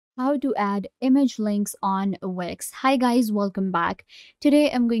How to add image links on Wix. Hi guys, welcome back. Today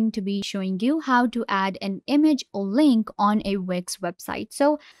I'm going to be showing you how to add an image link on a Wix website.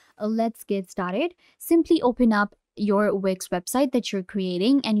 Let's get started. Simply open up your Wix website that you're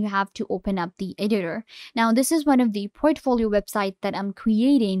creating and you have to open up the editor. Now this is one of the portfolio website that I'm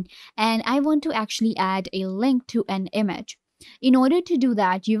creating and I want to actually add a link to an image. In order to do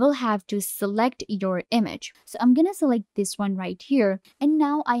that, you will have to select your image. So I'm going to select this one right here. And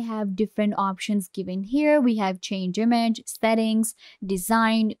now I have different options given here. We have change image, settings,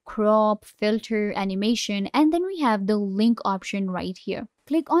 design, crop, filter, animation, and then we have the link option right here.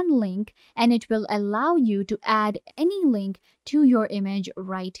 Click on link and it will allow you to add any link to your image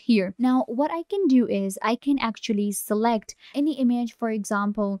right here. Now, what I can do is I can actually select any image. For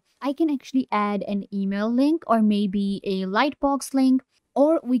example, I can actually add an email link or maybe a Lightbox link,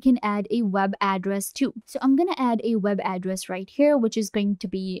 or we can add a web address too. So I'm going to add a web address right here, which is going to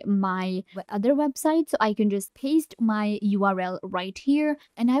be my other website. So I can just paste my URL right here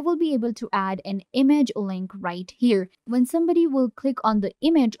and I will be able to add an image link right here. When somebody will click on the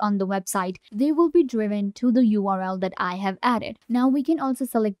image on the website, they will be driven to the URL that I have added. Now we can also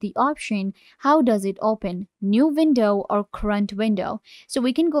select the option, how does it open? New window or current window. So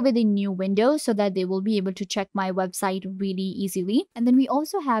we can go with a new window so that they will be able to check my website really easily. And then we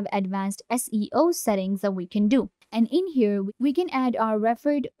also have advanced SEO settings that we can do. And in here, we can add our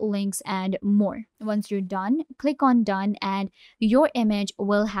referred links and more. Once you're done, click on done and your image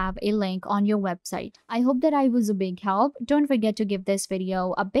will have a link on your website. I hope that I was a big help. Don't forget to give this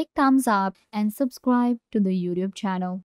video a big thumbs up and subscribe to the YouTube channel.